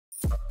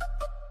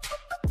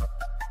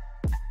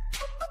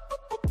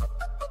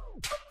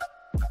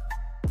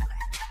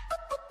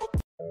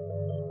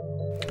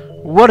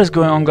What is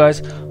going on,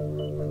 guys?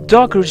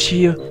 Dokkerich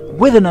here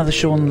with another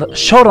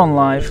Showdown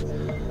live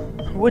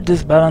with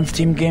this balanced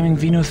team. Gaming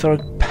Venusaur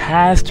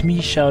passed me.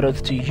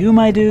 Shoutouts to you,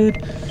 my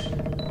dude.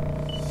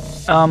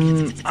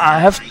 I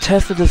have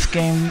tested this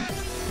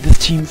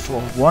team for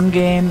one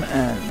game,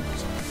 and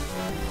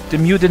the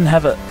Mew doesn't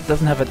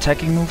have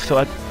attacking move,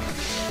 so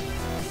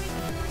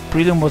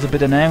Brilliant was a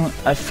bit annoying.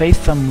 I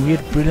faced some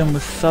weird Brilliant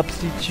with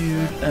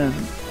substitute and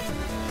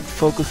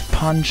focus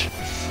punch.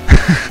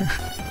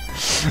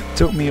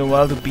 Took me a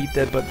while to beat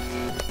that, but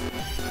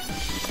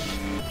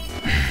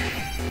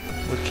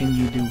what can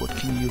you do? What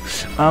can you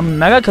do?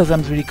 Mega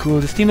Kazam's really cool.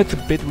 This team looks a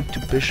bit weak to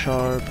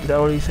Bisharp. Did I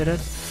already say that?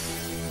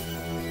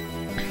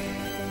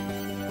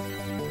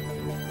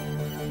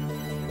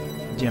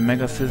 Yeah,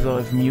 Mega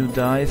Scizor if Mew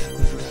dies.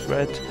 This is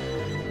red.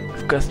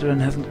 If Gastrodon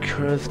hasn't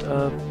cursed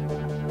up.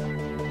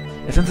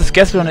 Yeah, since this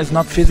Gastrodon is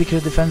not physical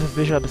defensive,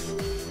 Bisharp is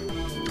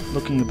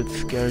looking a bit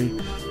scary.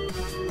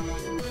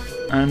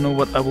 I don't know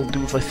what I will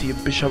do if I see a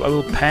Bisharp. I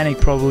will panic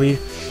probably.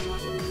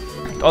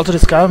 Also, the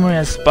Skymarine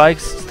has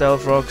spikes,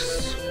 stealth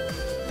rocks,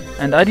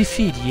 and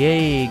IDC'd.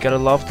 Yay! Gotta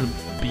love the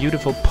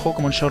beautiful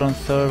Pokemon Showdown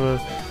server.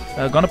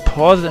 Gonna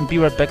pause it and be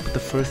right back with the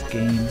first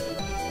game.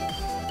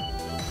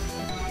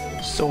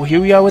 So here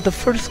we are with the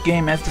first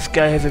game, as this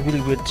guy has a really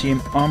weird team.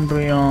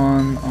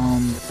 Umbreon,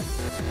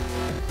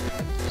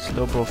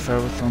 Slowbro,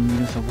 Ferrothorn,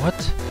 Venusaur.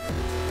 What?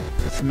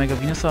 That's a Mega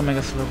Venusaur,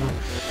 Mega Slowbro.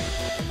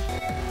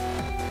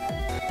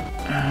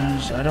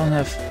 I don't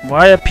have...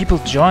 Why are people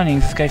joining?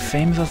 Is this guy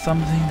famous or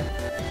something?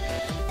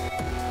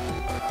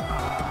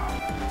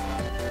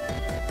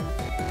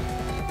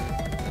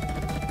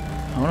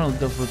 I wanna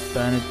go for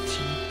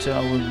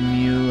Banatita with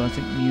Mew. I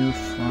think Mew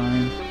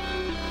fine.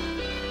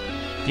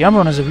 The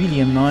Umbreon is really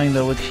annoying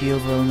though with heal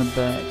roll in the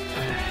back.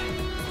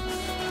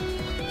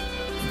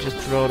 Just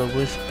throw the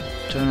Wisp,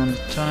 turn on the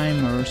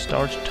timer,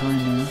 start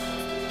timer.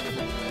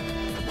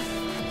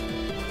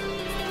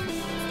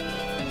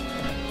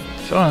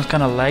 Showdown's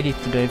kinda laggy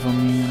today for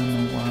me, I don't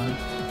know why.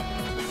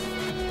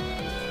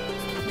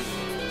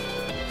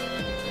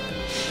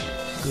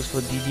 Goes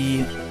for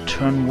DD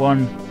turn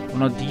 1,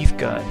 not these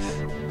guys.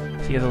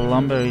 If he has a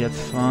Lumberry,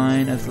 that's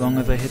fine, as long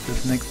as I hit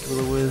this next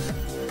will-o-wisp.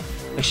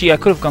 Actually, I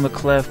could have gone to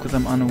Clef because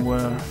I'm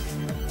unaware.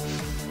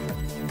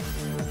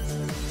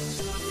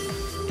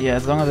 Yeah,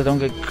 as long as I don't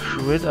get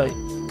crit, I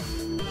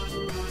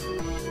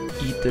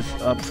eat this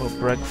up for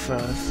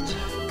breakfast.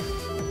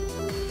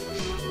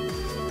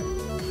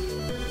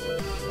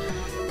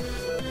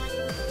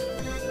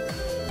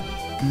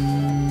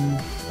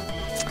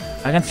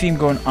 I can see him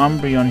going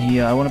Umbreon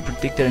here. I want to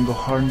predict it and go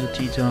hard into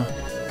Tita.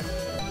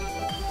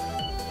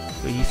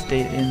 But he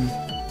stayed in.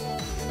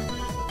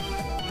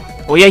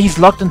 Oh yeah, he's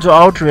locked into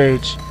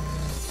Outrage.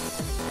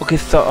 Okay,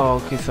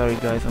 okay, sorry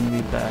guys, I'm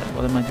really bad.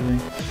 What am I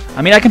doing?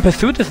 I mean, I can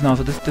pursue this now,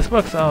 so this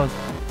works out.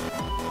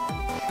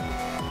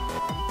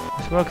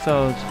 This works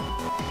out.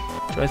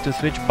 Tries to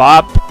switch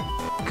Bob,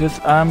 because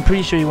I'm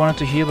pretty sure he wanted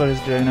to heal by his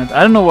Dragonite.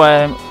 I don't know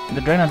why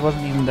the Dragonite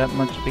wasn't even that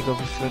much big of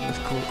a threat. It was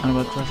cool. I don't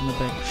know what's in the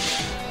back.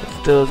 But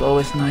still, it's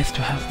always nice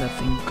to have that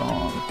thing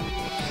gone.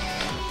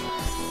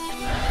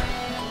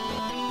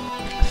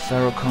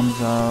 Pharaoh comes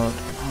out.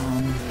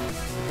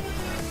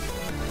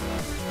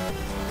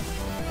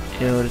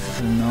 Ew, this is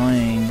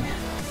annoying.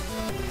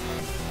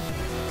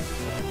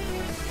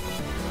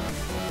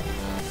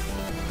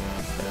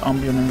 That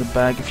Umbreon in the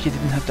back. If he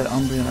didn't have that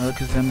Umbreon,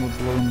 Alakazam would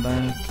blow him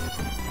back.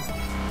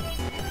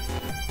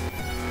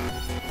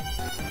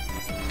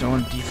 Don't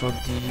want to defog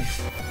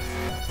these.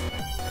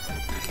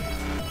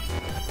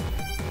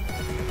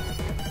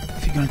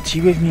 Is he gonna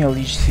T-Wave me or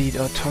Leech Seed?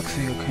 Oh,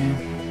 Toxic, okay.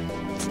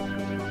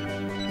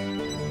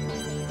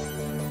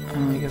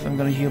 I guess I'm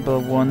gonna heal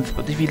Bell once,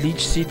 but if he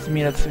Leech Seeds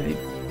me, that's really...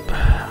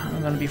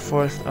 I'm gonna be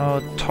forced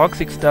out.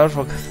 Toxic Stealth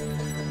Rock.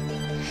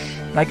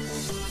 Like,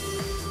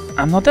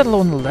 I'm not that low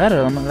on the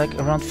ladder. I'm like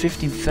around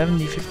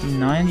 1570,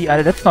 1590.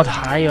 That's not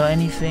high or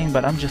anything,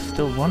 but I'm just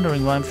still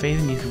wondering why I'm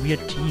facing these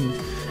weird teams.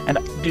 And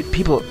dude,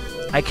 people,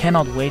 I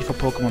cannot wait for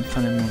Pokemon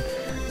Sun and Moon.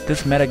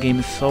 This metagame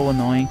is so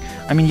annoying.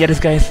 I mean, yeah, this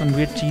guy has some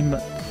weird team,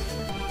 but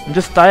I'm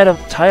just tired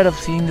of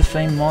seeing the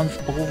same mons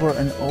over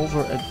and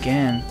over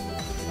again.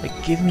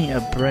 Like, give me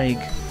a break.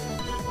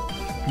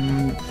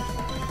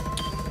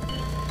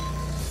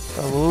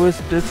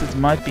 This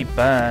might be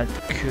bad,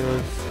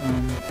 because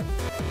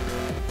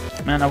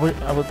man, I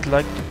would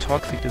like to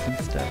Toxic this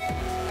instead.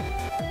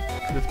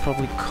 Cause it's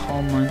probably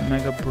Calm Mind,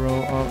 Mega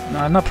Bro, or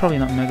no, probably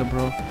not Mega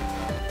Bro.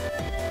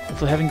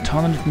 So having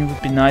Tournament Mew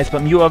would be nice,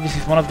 but Mew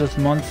obviously is one of those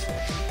mons,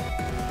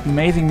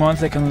 amazing mons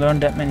that can learn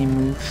that many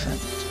moves, and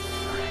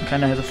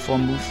kinda has a 4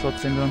 move slot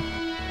syndrome.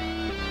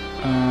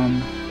 I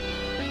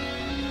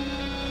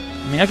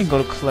mean, I can go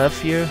to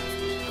Clef here.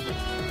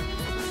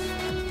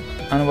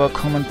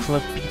 Unwelcome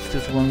Clef beats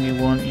this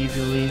 1v1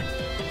 easily.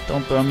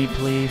 Don't burn me,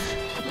 please.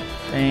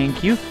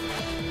 Thank you.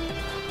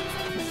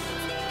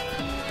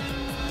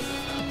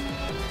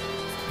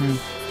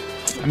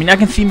 I mean, I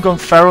can see him going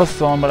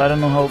Ferrothorn, but I don't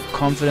know how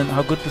confident,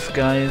 how good this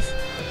guy is.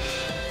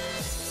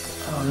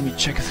 Oh, let me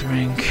check his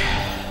rank.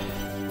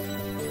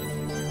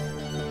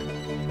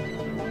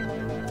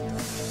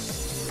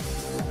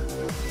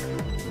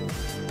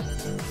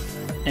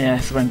 Yeah,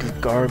 his rank is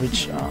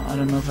garbage. I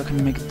don't know if I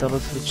can make a double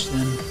switch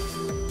then.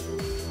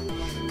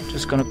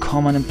 Just gonna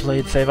command and play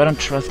it safe. I don't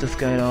trust this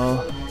guy at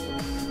all.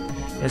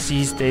 Yes,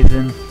 he stays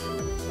in.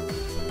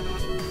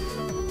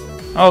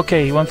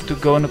 Okay, he wants to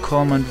go in the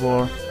command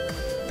war.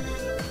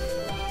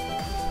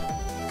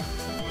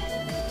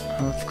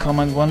 Let's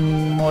command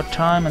one more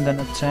time and then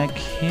attack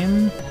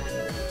him.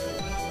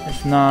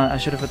 If not, I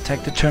should have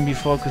attacked the turn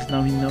before because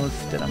now he knows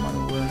that I'm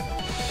unaware.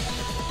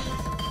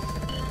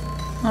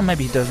 Oh,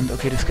 maybe he doesn't.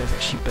 Okay, this guy's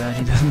actually bad.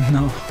 He doesn't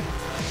know.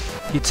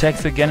 He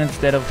attacks again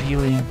instead of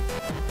healing.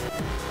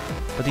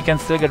 But he can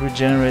still get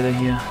Regenerator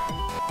here.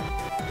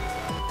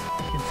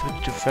 He can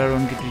switch to Pharaoh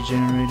and get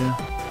Regenerator.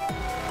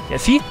 Yeah,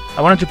 see?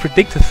 I wanted to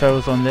predict the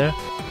Pharaohs on there.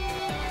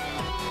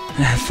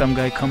 Some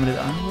guy commented,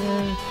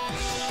 unaware.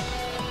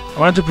 I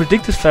wanted to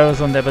predict the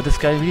Pharaohs on there, but this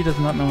guy really does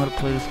not know how to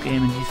play this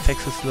game and he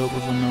sexes Slogo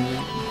for no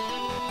reason.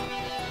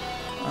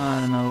 I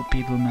don't know,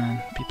 people,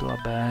 man. People are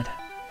bad.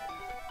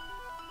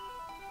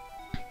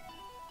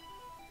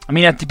 I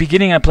mean, at the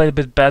beginning I played a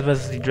bit bad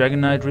versus the Dragon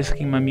Knight,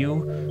 risking my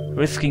Mew,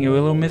 risking a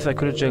will-o-wisp. I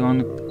could have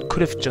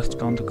just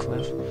gone to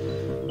Clef.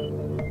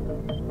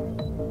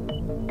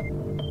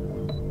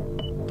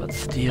 But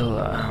still,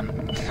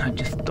 I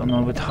just don't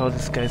know with how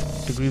this guy's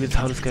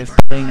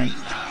playing.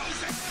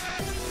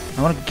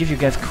 I want to give you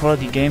guys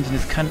quality games, and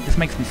this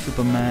makes me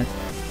super mad.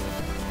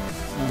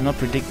 I'm not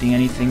predicting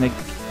anything. Like,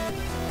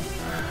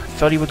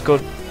 thought he would go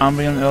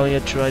Umbreon earlier,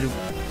 try to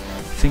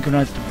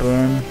synchronize the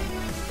burn.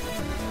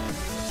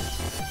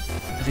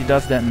 As he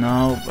does that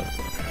now, but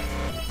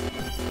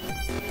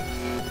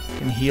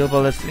can heal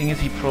ball. The thing is,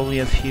 he probably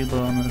has heal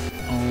ball on his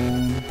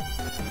own.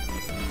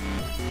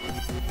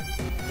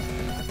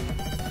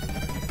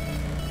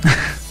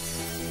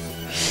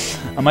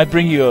 I might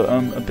bring you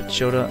a bit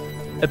shorter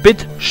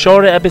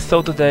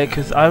episode today,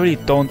 because I really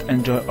don't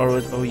enjoy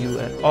OU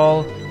at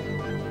all.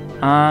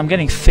 I'm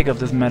getting sick of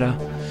this meta.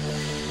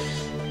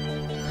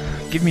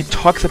 Give me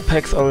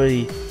Toxapex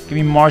already. Give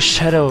me more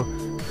Shadow.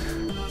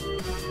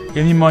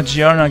 Give me more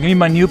Giorno. Give me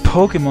my new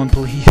Pokemon,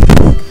 please.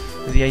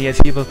 Yeah,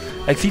 yes, people.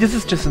 Like, see, this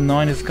is just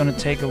annoying. It's gonna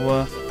take a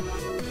while.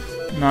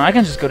 No, I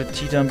can just go to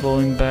Titan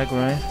bowling back,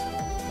 right?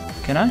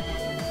 Can I?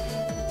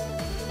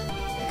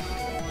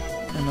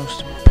 I don't know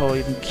if power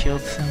even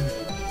kills him.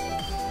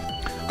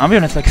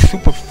 Umbreon is like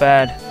super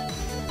fat.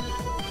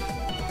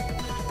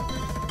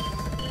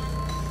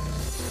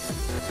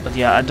 But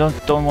yeah, I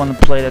don't want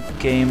to play that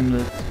game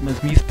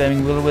with me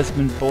spamming will-o-wisp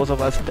and both of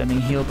us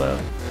spamming heal bell.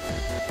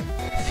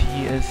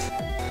 He is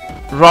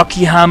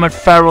Rocky Hammered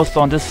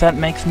Pharaohthorn. This set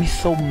makes me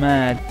so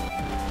mad.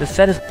 This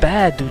set is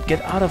bad, dude.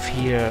 Get out of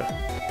here.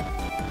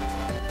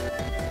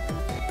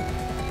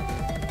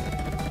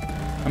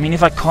 I mean,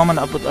 if I comment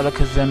up with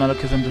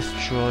Alakazam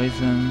destroys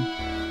him.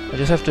 I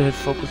just have to hit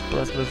Focus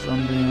Blast with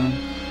Umbreon.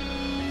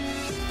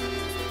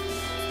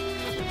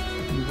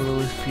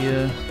 Will-o-wisp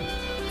here.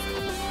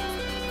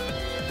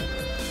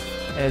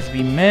 As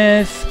we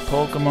miss,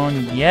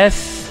 Pokemon,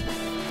 yes.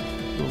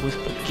 Will-o-wisp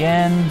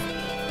again.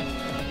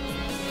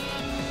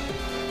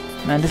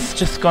 Man, this is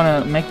just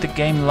gonna make the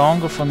game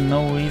longer for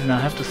no reason. I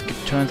have to skip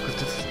turns because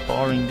this is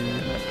boring,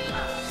 dude. Like,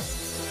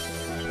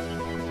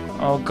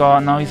 oh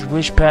god, now he's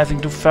wish passing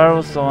to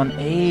Pharaohthorn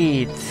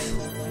 8.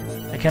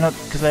 I cannot,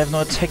 because I have no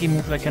attacking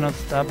moves, I cannot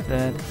stop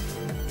that.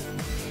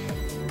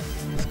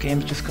 This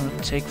game's just gonna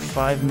take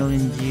 5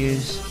 million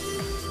years.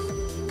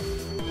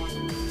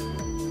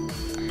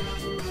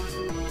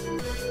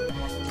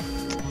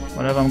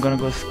 Whatever, I'm gonna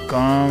go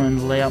Scarm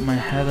and lay out my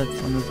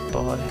habits on this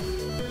body.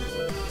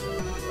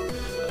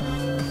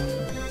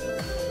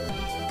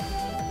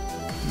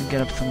 Get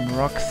up some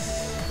rocks.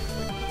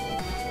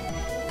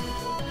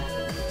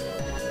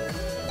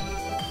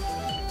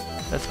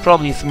 That's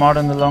probably smart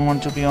in the long run,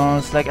 to be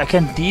honest. Like, I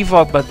can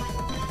defog, but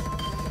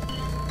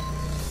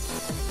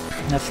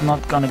that's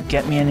not gonna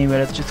get me anywhere.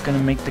 That's just gonna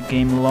make the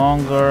game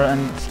longer,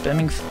 and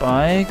spamming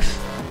spikes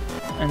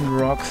and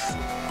rocks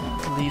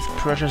at least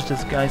pressures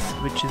this guy,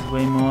 switches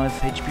way more. As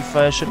HP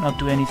Fire should not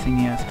do anything.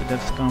 Yes, but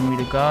that's gonna be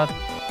the god.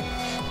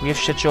 We have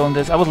shit show on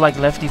this. I would like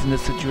lefties in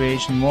this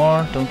situation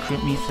more. Don't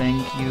crit me,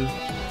 thank you.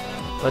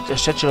 But the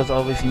shit show is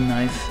always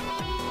nice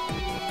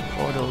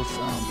for those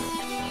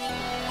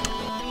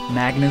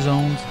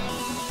Magnezones.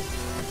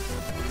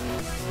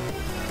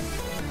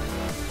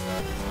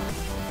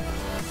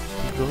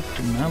 He goes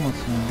to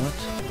Mammoth now, what?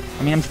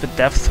 I mean, I'm the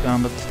Death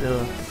Scum, but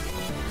still.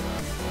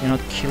 You're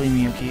not killing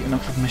me, okay?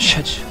 Enough of my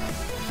shit.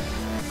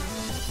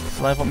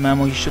 Life of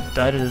Mammo, he should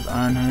die to this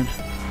Ironhead.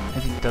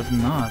 As he does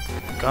not.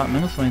 God,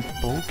 Mammoth is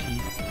bulky.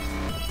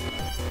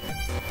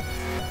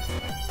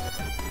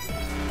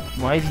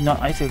 Why is he not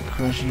Icicle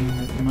Crushing?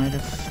 That might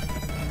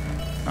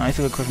have... No,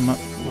 Icicle Crushing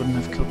wouldn't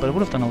have killed, but it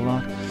would have done a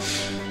lot.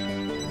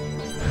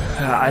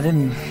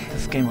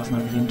 This game was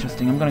not really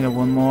interesting. I'm gonna get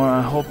one more.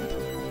 I hope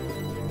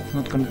it's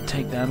not gonna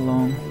take that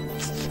long.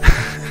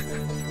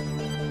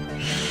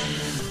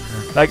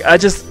 Like, I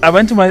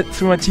went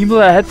through my team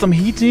builder. I had some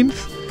heat teams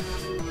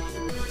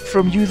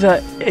from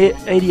user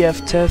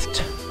ADF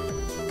test.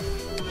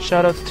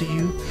 Shoutouts to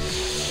you.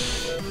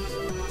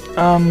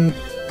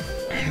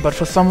 But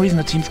for some reason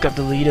the teams got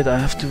deleted. I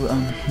have to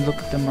look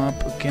them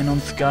up again on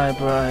Skype,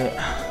 right?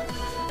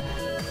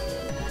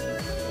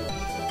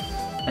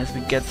 As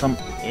we get some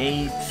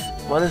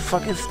 8s. What the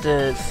fuck is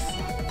this?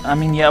 I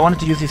mean, yeah, I wanted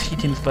to use these heat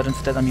teams, but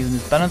instead I'm using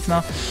this balance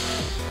now.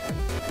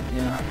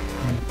 Yeah.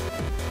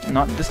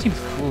 Not this team's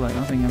cool, like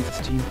nothing against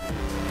this team.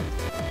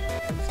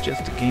 It's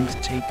just the games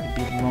take a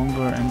bit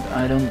longer, and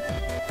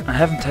I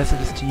haven't tested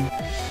this team.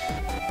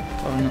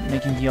 Probably not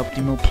making the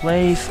optimal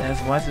plays. As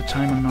why is the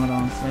timer not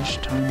on? Slash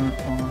timer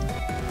on.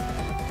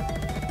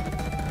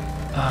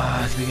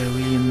 As we get a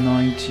really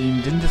annoying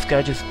team. Didn't this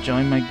guy just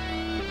join my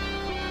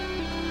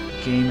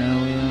game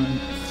earlier and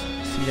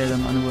see that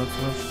I'm unworked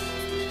with?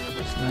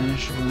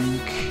 Slash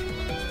link.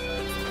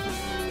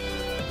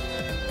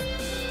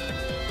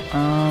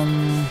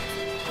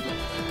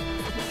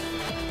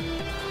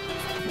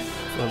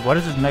 Well, what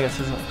is this Mega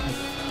Scizor? Okay.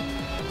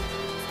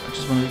 I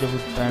just want to lead up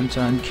with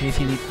Banter in case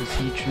he leads with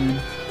Heatran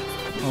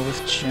or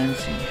with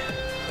Chansey.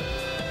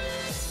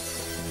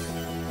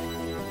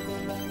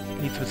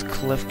 Leads with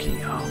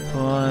Klefki. Oh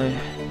boy.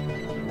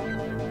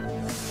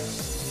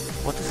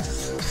 What is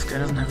this? This guy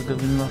doesn't have a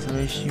good win-loss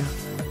ratio.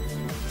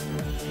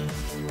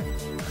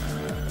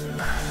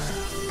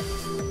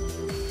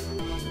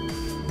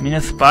 I mean,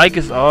 a Spike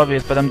is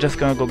obvious, but I'm just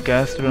gonna go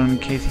Gastrodon in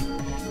case he...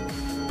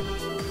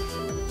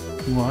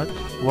 What?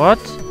 What?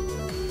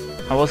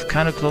 I was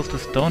kinda close to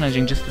Stone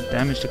Edging just to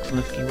damage the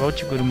Klefki. Why would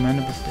you go to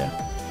Manibus there?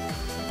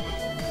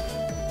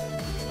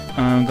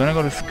 I'm gonna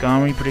go to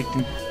Skarmory,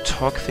 predicting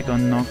Toxic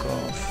on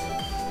knockoff.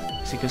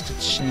 As he goes to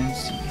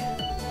Chansey.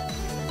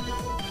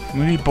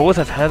 Maybe both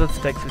have hazard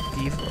stacks with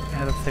these, or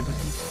hazard stack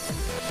with these.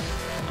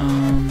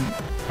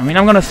 I mean,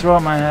 I'm gonna throw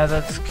out my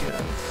hazard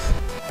skills.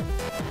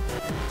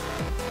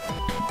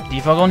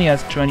 Defog only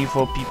has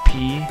 24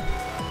 PP.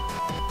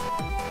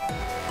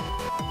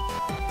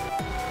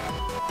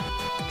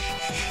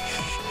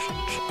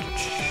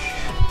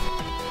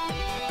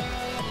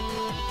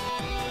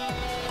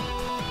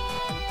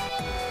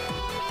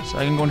 So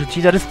I can go into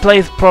Cheetah. This play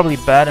is probably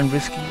bad and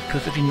risky,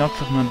 because if he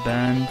knocks off my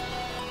band,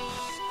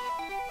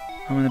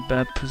 I'm in a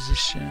bad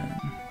position.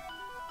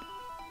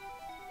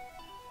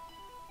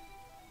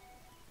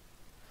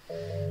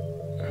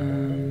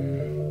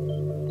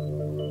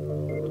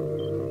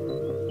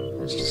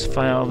 Let's just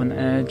fire off an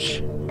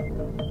edge.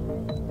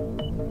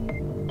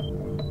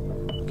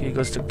 Okay, he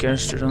goes to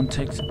Gastrodon,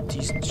 takes a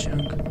decent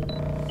chunk.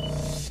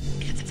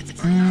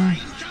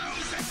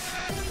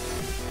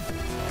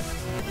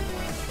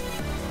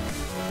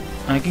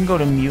 I can go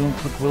to Mew and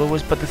click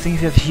will-o-wisp, but the thing is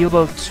he has Heal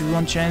Bell 2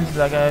 on Chansey,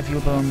 like I have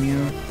Heal Bell on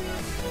Mew.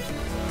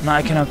 No,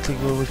 I cannot click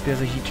will-o-wisp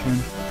as a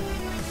Heatran.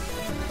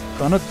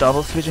 Gonna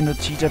double switch into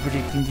Cheetah,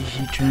 predicting the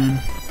Heatran.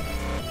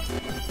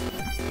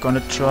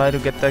 Gonna try to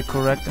get that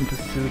correct and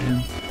pursue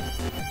him.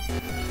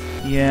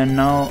 Yeah,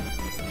 now...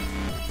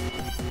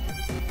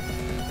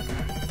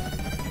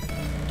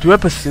 Do I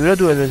pursue or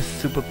do I have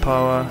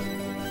superpower?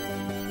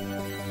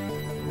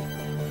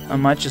 I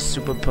might just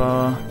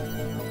superpower.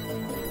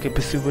 Okay,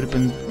 pursue would have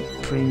been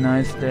pretty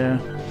nice there.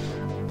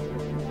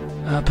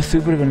 Pursue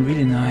would have been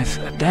really nice.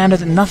 Damn,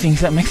 that's nothing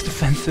except max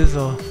defenses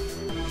or...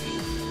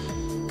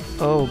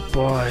 Oh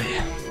boy.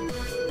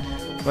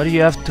 Why do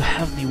you have to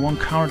have the one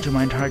counter to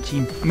my entire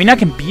team? I mean, I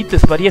can beat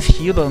this, but he has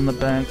Heal Bell in the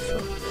back, so...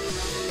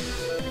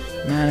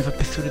 Man, if I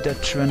pursued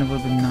that trend, it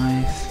would be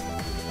nice.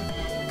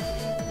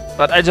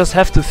 But I just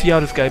have to see how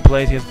this guy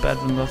plays. He has bad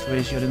win-loss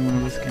ratio, I didn't want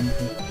to risk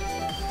anything.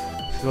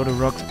 Throw the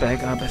rocks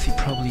back up as he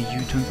probably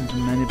U-turns into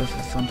Manibus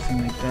or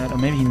something like that. Or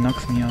maybe he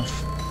knocks me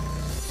off.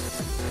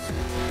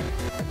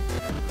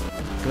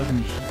 Goes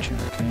into Heatran,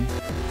 okay.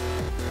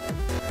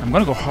 I'm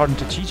gonna go hard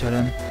into Cheetah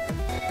then.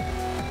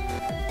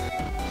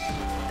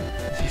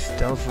 As he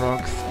stealth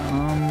rocks.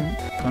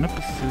 Gonna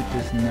pursue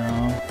this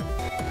now.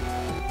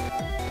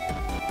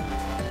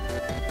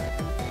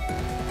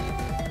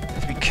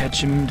 As we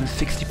catch him to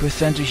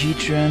 60% to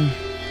Heatran.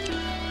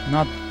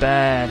 Not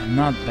bad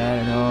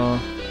at all.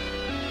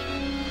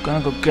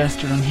 Gonna go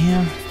Gastrodon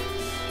here.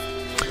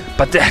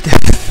 But that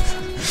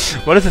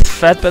what is this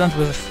fat balance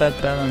with a fat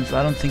balance?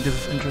 I don't think this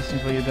is interesting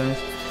for you guys.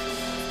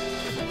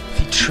 If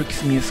he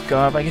tricks me a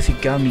Scarf, I guess he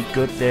got me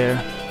good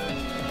there.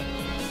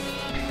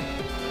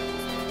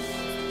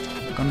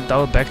 Gonna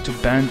double back to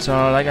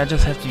Banter. Like, I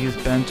just have to use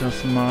Banter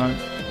smart.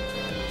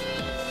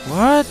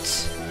 What?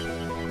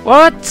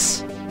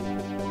 What?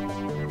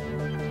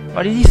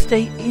 Why did he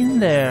stay in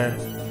there?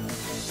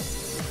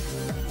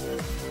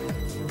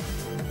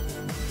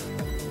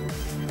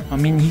 I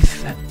mean, he's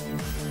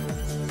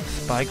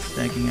spike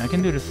stacking. I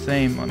can do the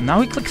same. Now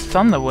he clicks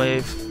Thunder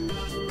Wave.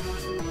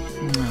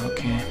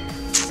 Okay.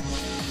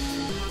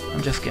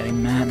 I'm just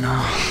getting mad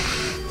now.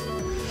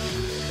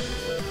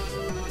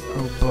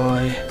 Oh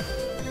boy.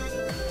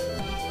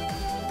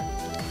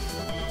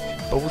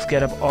 Both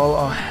get up all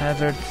our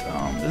hazards.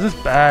 This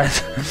is bad.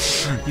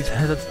 These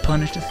hazards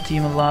punish this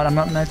team a lot. I'm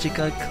not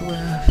Magical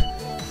Clef.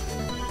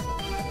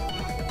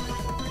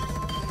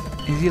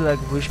 Is he like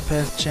Wish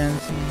Pass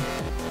Chansey?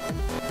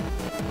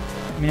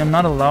 I mean, I'm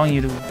not allowing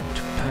you to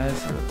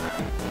pass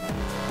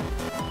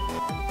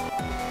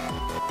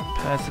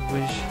passive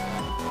wish.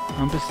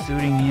 I'm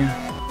pursuing here.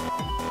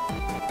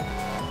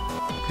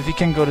 Because he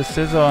can go to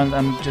Scizor and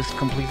I'm just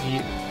completely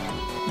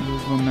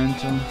lose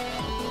momentum.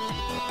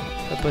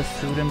 If I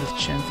pursue him, this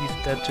chance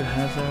he's dead to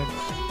hazards.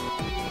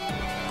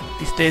 If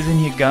he stays in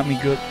here, got me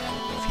good.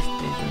 If he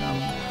stays in,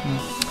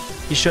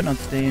 he should not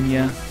stay in,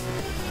 yeah.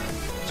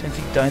 Chance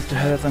he dies to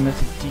hazards unless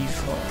he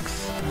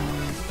defogs.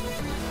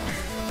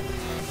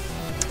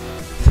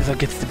 Scizor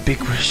gets the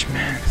big wish,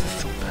 man. This is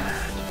so bad.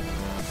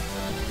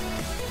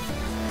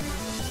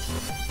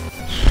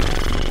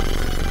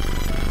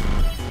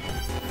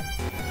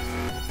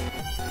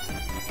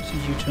 See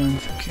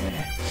U-turns, okay.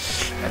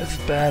 That is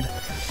bad.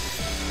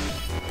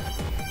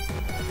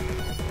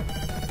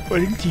 Why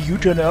didn't he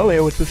U-turn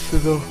earlier with this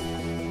Scizor?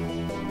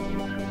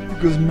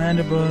 Because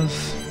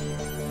Mandibles.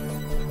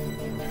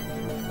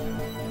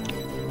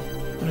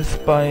 What a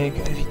spike,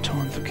 did he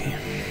taunts, okay.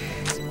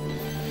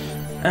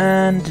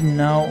 And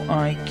now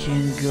I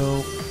can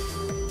go.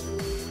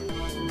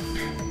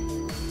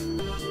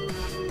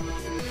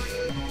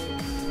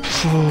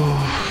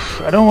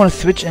 I don't want to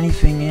switch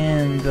anything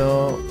in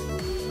though.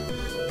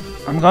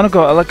 I'm gonna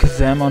go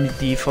Alakazam on the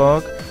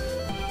defog.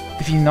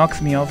 If he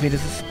knocks me off here,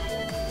 this is...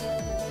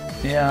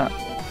 Yeah,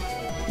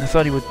 I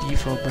thought he would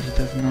defog, but he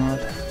does not.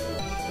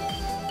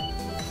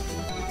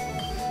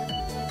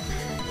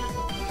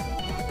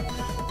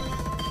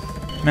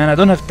 Man, I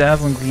don't have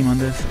Dazzling Gleam on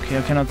this. Okay,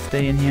 I cannot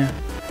stay in here.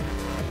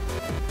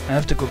 I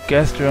have to go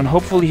Gastrodon.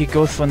 Hopefully he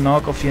goes for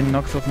knock-off here and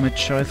knocks off my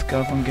Choice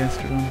Scarf on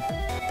Gastrodon.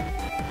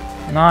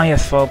 Nah, he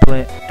has Foul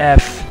Play.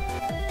 F.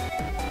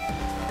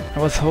 I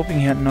was hoping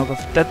he had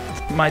knock-off. That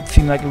might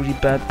seem like a really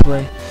bad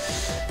play.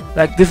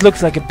 Like, this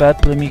looks like a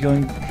bad play, me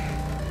going...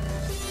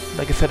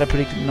 Like I said, I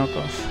predicted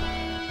knockoff.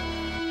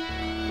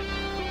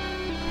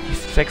 He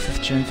stacks his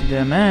Chansey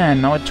there.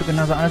 Man, now I took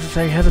another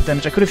unnecessary hazard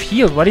damage. I could have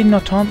healed. Why did he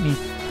not taunt me?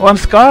 Oh, I'm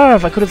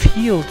Scarf! I could have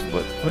healed.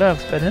 Would I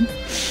have fed him?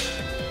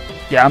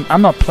 Yeah,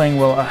 I'm not playing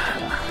well.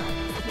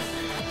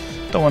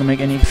 Don't want to make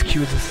any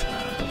excuses.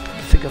 But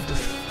I'm sick of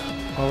this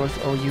Horus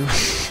OU.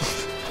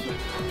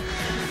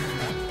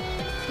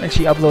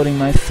 Actually uploading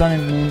my Sun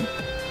and Moon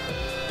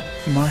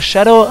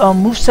Marshadow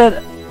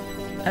moveset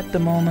at the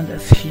moment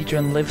as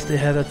Hedron lives the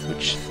hazards,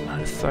 which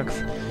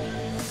sucks.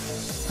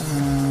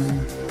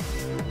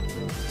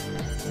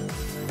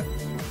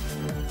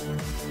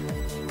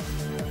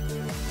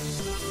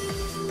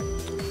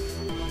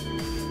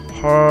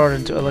 Hard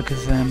into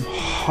Alakazam.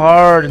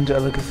 Hard into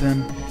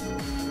Alakazam.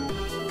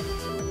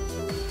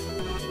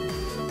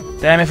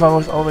 Damn, if I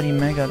was already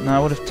Mega, now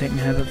I would have taken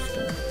hazards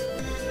then.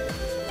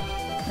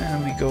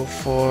 And we go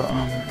for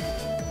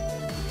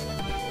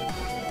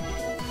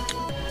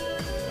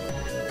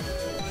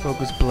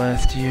Focus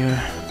Blast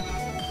here.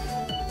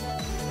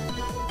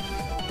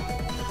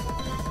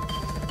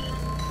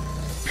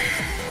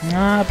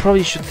 Nah, I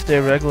probably should stay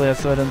regular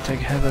so I don't take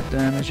hazard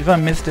damage. If I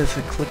miss this,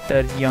 I click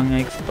that Young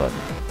X button.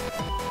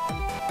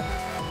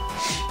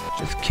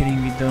 Just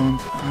kidding, we don't.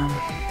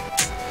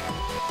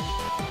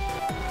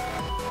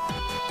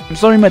 I'm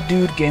sorry, my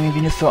dude, Gaming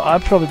Venusaur. I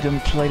probably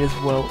didn't play this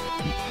well.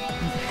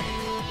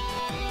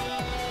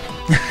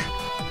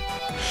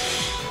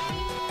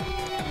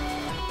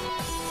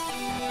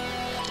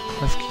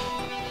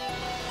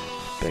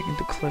 Back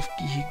into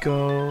Klefki he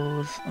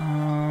goes.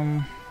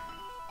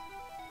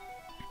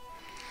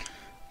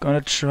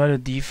 Gonna try to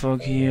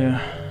defog here.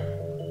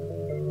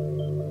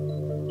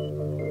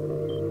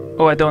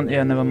 Oh, I don't.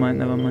 Yeah, never mind.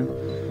 Never mind.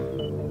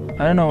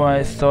 I don't know why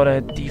I thought I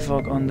had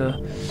defog on the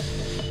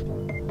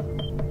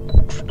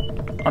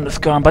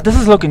Scarm, but this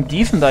is looking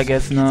decent, I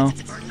guess now.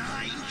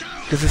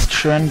 Because his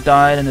Trend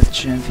died and his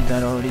Chansey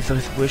died already, so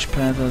his Wish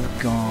Path is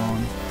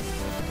gone.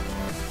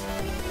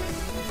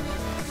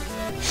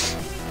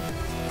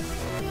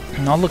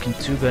 Not looking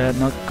too bad,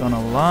 not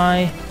gonna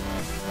lie.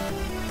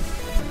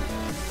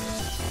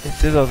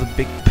 This is a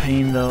big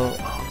pain though.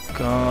 Oh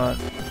god.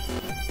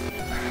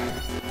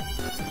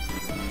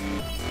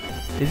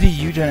 Is he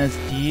U-turn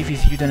SD? If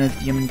he's U-turn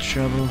SD, I'm in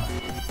trouble.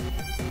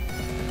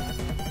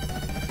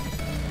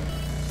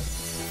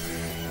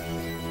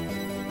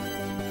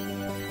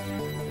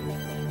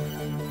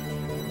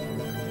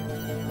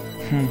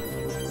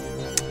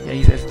 Yeah,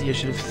 he's SD. I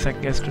should have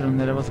sacked Gastrodon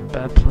there. That was a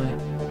bad play.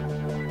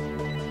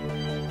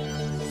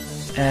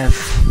 F.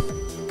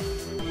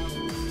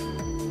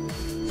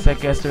 Sack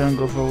Gastrodon,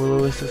 go for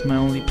will-o-wisp is my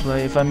only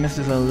play. If I miss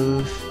this, I'll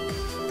lose.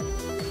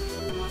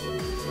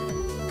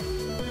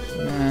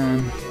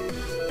 Man.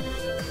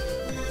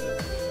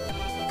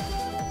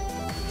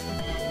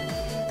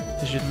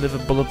 I should live a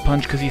Bullet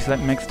Punch because he's like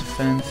max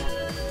defense.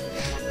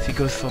 So he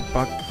goes for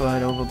Bug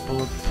Bite over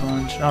Bullet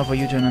Punch. Oh, for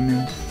U-turn, I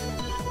meant.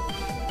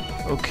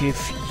 Okay,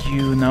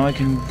 phew. Now I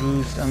can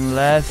boost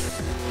unless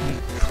he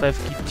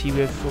Klefki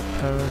T-Wave for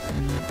Paras.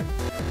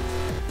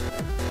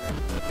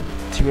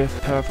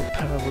 T-Wave Para for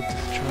Para will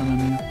destroy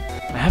my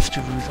I have to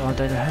boost all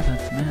data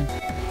hazards, man.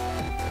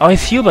 Oh,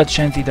 his heal by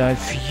Chansey died.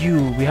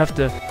 Phew. We have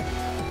the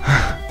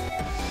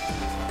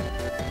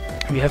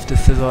we have the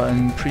Scizor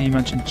and pretty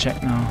much in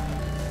check now.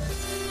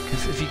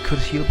 Because if he could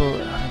heal, that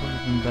would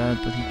have been bad,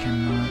 but he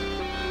cannot.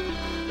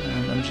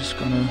 And I'm just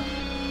gonna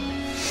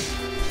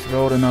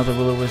throw out another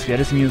will-o-wisp. Yeah,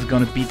 this Mew is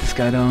gonna beat this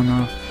guy down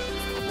now.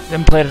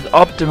 Didn't play it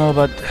optimal,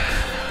 but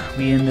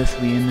we in this,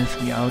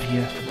 we out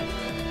here.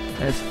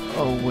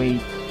 Oh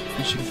wait,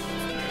 I should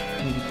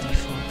maybe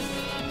default.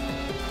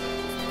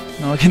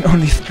 Now I can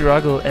only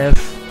struggle F.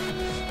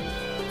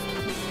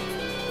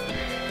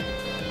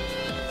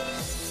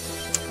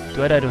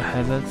 Do I die to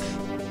hazards?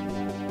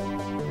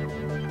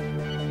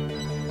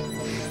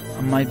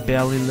 I might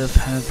barely live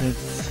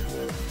hazards.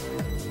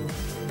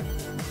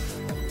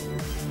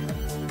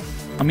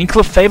 I mean,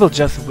 Clefable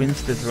just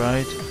wins this,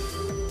 right?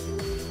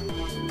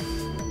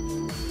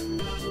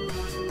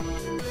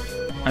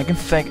 I can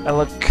sack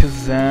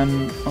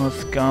Alakazam or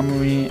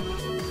Skarmory.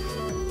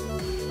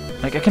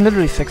 Like, I can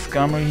literally sack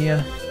Skarmory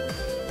here.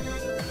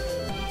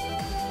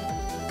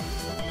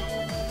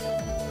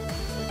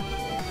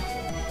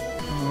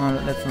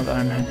 Oh, that's not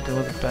Iron Hand, that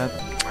was bad.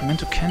 I meant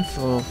to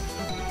cancel.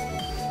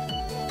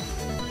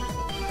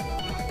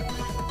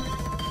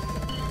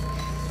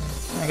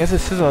 I guess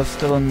this Scizor is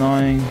still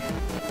annoying.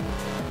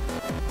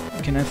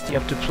 I can SD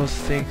up to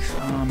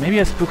 +6. Maybe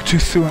I spoke too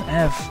soon.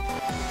 F.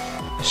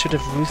 I should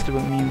have roosted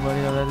with me. Why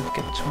did I let it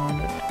get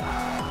taunted?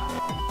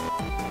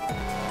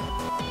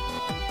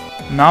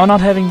 Now not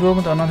having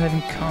movement or not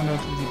having counter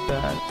is really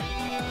bad.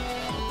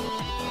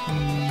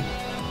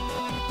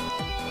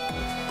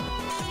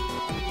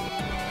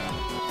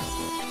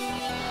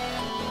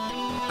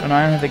 Gonna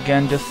iron it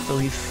again just so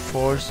he's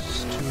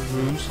forced to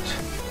roost.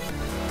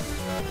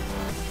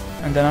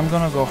 And then I'm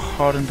gonna go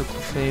hard into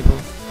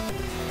Clefable.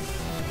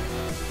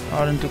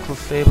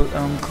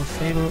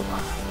 Clefable.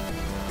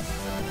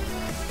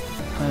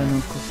 I don't know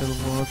if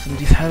Clefable works. And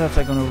these hazards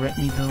are gonna wreck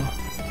me though.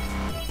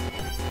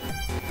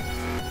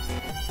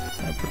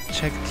 I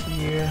protect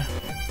here.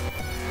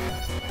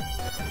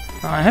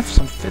 I have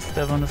some fist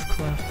step on this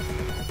Clef.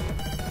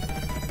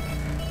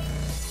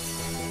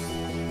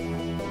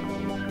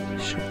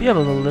 Should be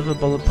able to live a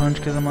bullet punch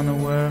because I'm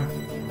unaware.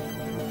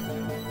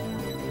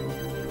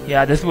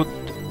 Yeah, this would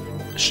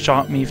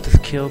shot me if this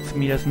kills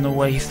me. There's no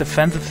way. He's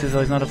defensive, Scizor,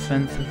 he's not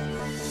offensive.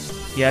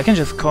 Yeah, I can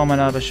just calm it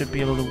up. I should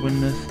be able to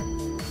win this.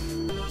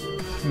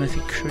 Unless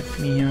he crits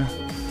me here.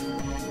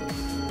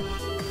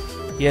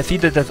 Yeah, see,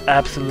 that does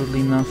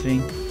absolutely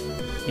nothing.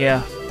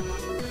 Yeah.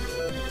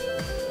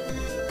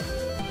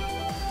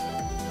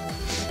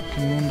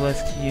 Can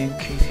Moonblast here in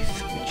case he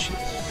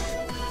switches.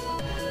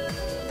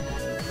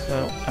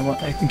 So,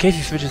 in case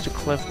he switches to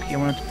Clefable, I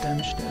wanted to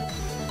damage that.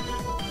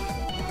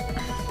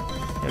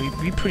 Yeah,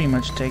 we pretty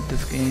much take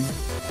this game.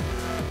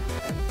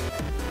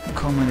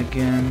 Comment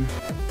again.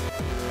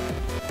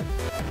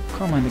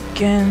 Comment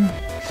again.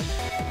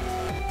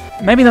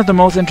 Maybe not the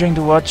most interesting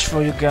to watch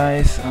for you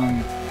guys.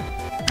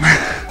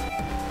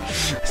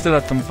 Still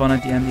had some fun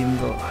at the end, even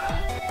though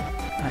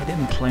I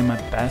didn't play my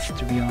best,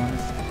 to be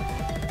honest.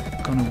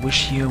 Gonna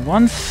wish here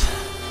once.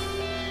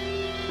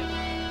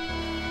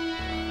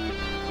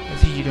 I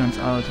see he turns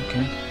out,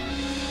 okay.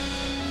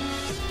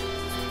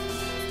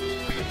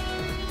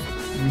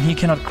 And he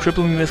cannot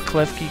cripple me with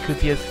Klefki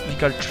because he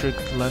got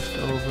tricked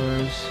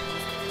leftovers.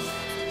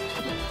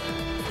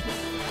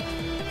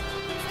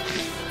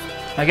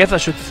 I guess I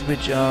should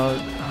switch out.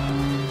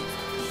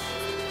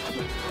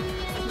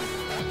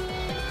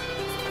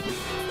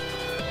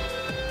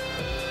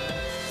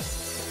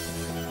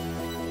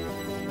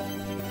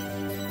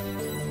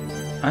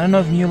 I don't know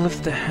if Mew lifts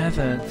the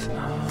hazards.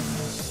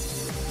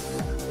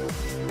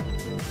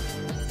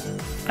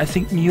 I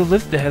think Mew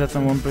lifts the hazards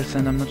on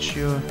 1%, I'm not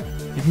sure.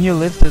 If Mew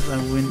lifts this, I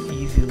win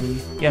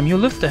easily. Yeah, Mew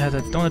lifts the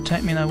hazards, don't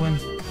attack me and I win.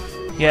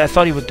 Yeah, I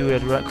thought he would do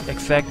it, right?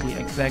 Exactly.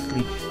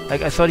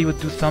 Like, I thought he would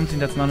do something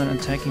that's not an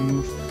attacking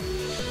move.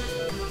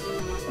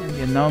 And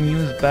yeah, now Mew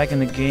is back in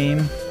the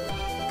game.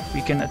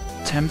 We can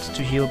attempt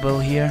to heal Bill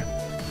here.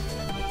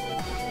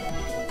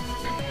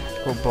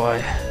 Oh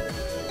boy.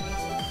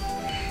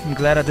 I'm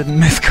glad I didn't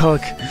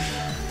miscalc.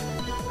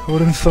 I would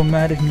have been so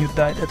mad if Mew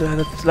died.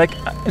 Like,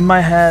 in my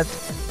head,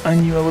 I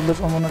knew I would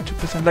live on 1 or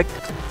 2%. Like,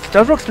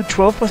 Stealth Rocks do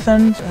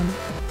 12% and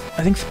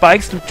I think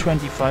Spikes do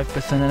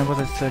 25% and I was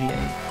at 38.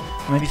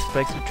 Or maybe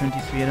Spikes do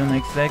 23, I don't know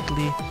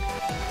exactly.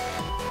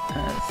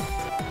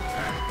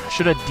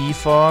 Should I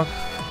defog?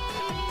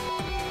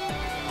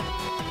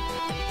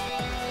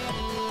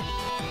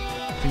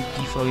 I think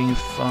defogging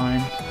is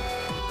fine.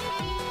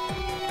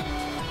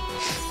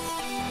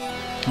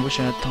 I wish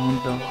I had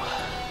taunt though.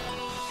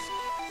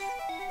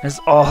 There's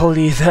all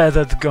these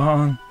hazards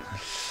gone.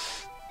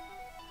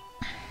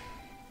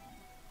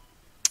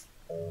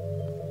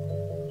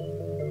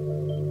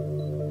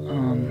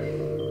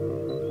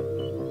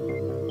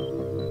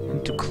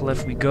 Into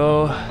Clef we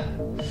go.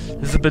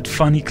 This is a bit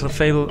funny,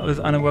 Clefable with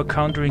Unaware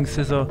countering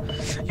Scizor.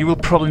 You will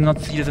probably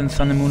not see this in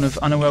Sun and Moon if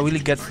Unaware really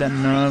gets that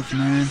nerf,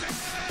 man.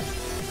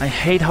 I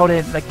hate how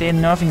they're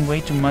nerfing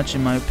way too much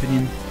in my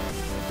opinion.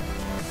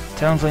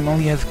 Talonflame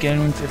only has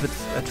Galeons if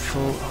it's at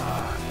full.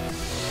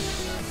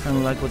 I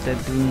don't like what they're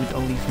doing with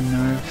all these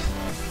nerfs.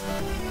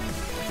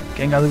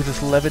 Gengar loses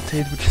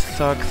Levitate, which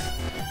sucks.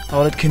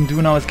 All it can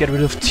do now is get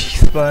rid of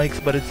T-Spikes,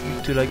 but it's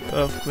weak to like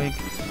Earthquake.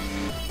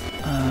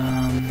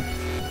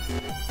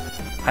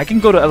 I can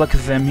go to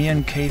Alakazam here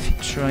in case he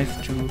tries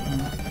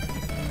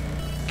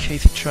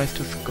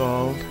to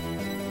scald.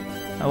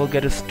 I will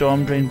get a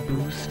Storm Drain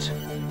boost.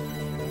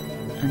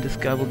 And this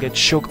guy will get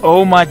shook.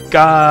 Oh my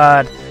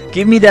god!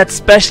 Give me that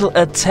special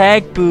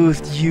attack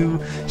boost! You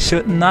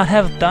should not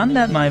have done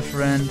that, my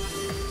friend.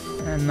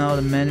 And now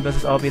the Manibus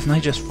is obvious, and I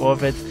just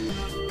forfeit.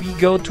 We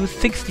go to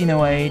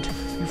 1608.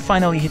 We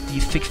finally hit the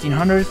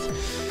 1600s.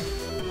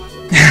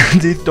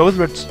 Those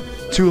were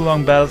two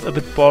long battles, a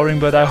bit boring,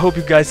 but I hope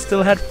you guys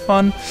still had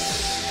fun.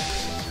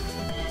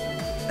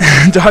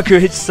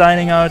 Dokkerich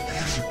signing out.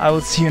 I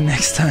will see you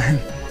next time.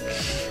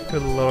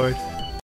 Good lord.